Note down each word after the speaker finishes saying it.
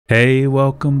Hey,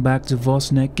 welcome back to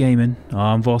vosNET-Gaming.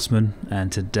 I'm Vosman,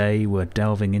 and today we're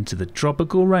delving into the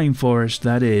tropical rainforest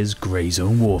that is Grey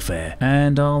Zone Warfare.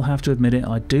 And I'll have to admit it,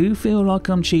 I do feel like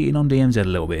I'm cheating on DMZ a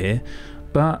little bit here,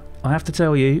 but I have to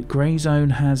tell you, Grey Zone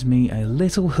has me a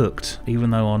little hooked,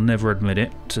 even though I'll never admit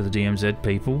it to the DMZ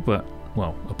people, but,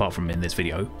 well, apart from in this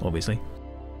video, obviously.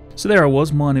 So there I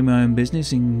was, minding my own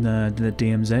business in the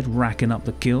DMZ, racking up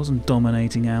the kills and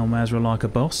dominating Al Mazrah like a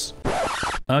boss.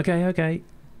 Okay.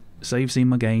 So you've seen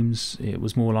my games, it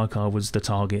was more like I was the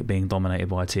target being dominated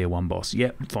by a tier 1 boss.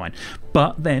 Yep, fine.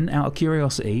 But then, out of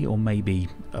curiosity, or maybe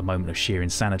a moment of sheer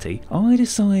insanity, I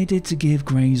decided to give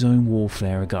Grey Zone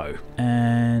Warfare a go.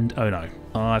 And, oh no,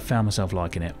 I found myself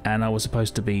liking it. And I was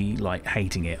supposed to be, like,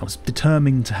 hating it. I was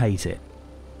determined to hate it.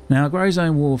 Now, Grey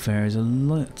Zone Warfare is a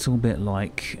little bit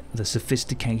like the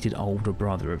sophisticated older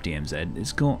brother of DMZ.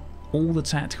 It's got all the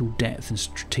tactical depth and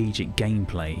strategic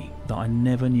gameplay that I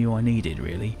never knew I needed,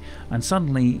 really, and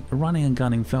suddenly running and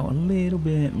gunning felt a little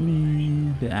bit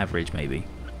average maybe.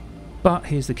 But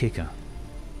here's the kicker,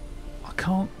 I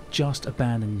can't just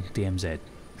abandon DMZ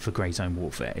for Grey Zone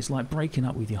Warfare. It's like breaking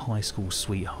up with your high school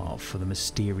sweetheart for the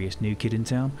mysterious new kid in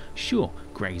town. Sure,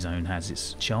 Grey Zone has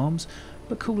its charms,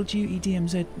 but Call of Duty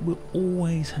DMZ will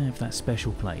always have that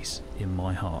special place in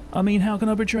my heart. I mean, how can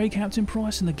I betray Captain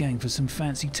Price and the gang for some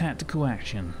fancy tactical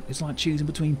action? It's like choosing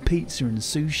between pizza and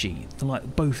sushi. They're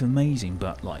like both amazing,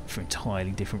 but like for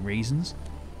entirely different reasons.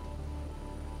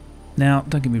 Now,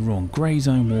 don't get me wrong, Grey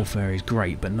Zone Warfare is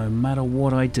great, but no matter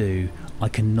what I do, I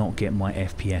cannot get my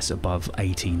FPS above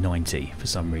 80-90 for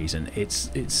some reason. It's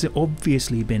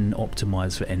obviously been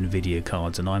optimised for Nvidia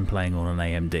cards, and I'm playing on an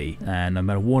AMD, and no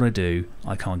matter what I do,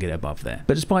 I can't get it above there.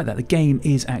 But despite that, the game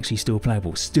is actually still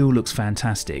playable, still looks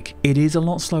fantastic. It is a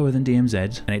lot slower than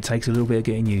DMZ, and it takes a little bit of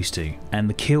getting used to, and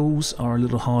the kills are a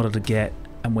little harder to get.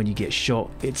 And when you get shot,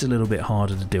 it's a little bit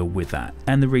harder to deal with that.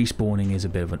 And the respawning is a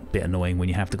bit annoying when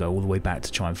you have to go all the way back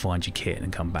to try and find your kit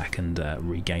and come back and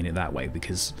regain it that way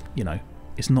because, you know,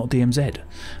 it's not DMZ.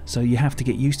 So you have to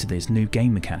get used to this new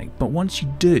game mechanic. But once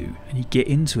you do, and you get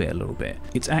into it a little bit,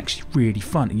 it's actually really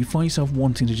fun. And you find yourself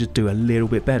wanting to just do a little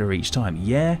bit better each time.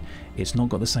 Yeah, it's not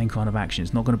got the same kind of action.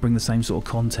 It's not going to bring the same sort of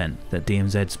content that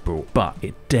DMZ's brought. But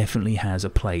it definitely has a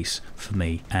place for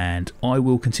me. And I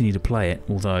will continue to play it,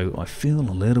 although I feel a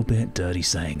little bit dirty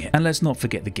saying it. And let's not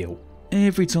forget the guilt.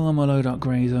 Every time I load up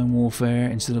Grey Zone Warfare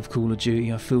instead of Call of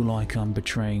Duty, I feel like I'm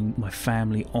betraying my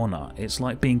family honour. It's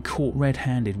like being caught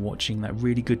red-handed watching that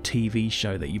really good TV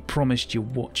show that you promised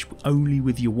you'd watch only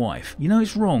with your wife. You know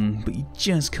it's wrong, but you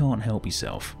just can't help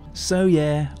yourself. So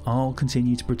yeah, I'll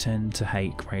continue to pretend to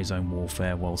hate Grey Zone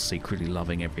Warfare while secretly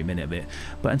loving every minute of it,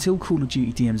 but until Call of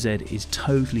Duty DMZ is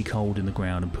totally cold in the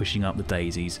ground and pushing up the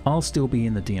daisies, I'll still be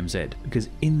in the DMZ, because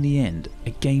in the end,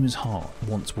 a gamer's heart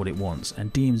wants what it wants,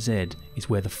 and DMZ is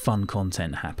where the fun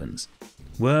content happens.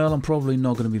 Well, I'm probably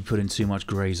not going to be putting too much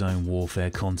Grey Zone Warfare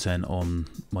content on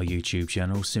my YouTube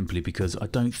channel simply because I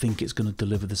don't think it's going to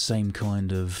deliver the same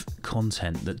kind of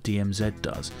content that DMZ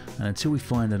does. And until we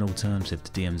find an alternative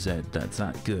to DMZ that's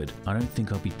that good, I don't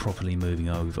think I'll be properly moving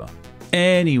over.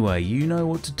 Anyway, you know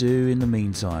what to do in the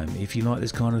meantime. If you like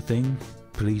this kind of thing,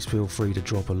 please feel free to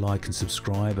drop a like and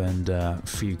subscribe and a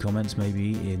few comments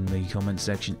maybe in the comment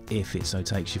section if it so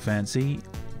takes your fancy.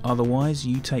 Otherwise,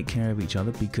 you take care of each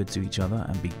other, be good to each other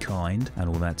and be kind and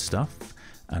all that stuff.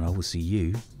 And I will see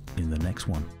you in the next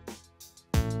one.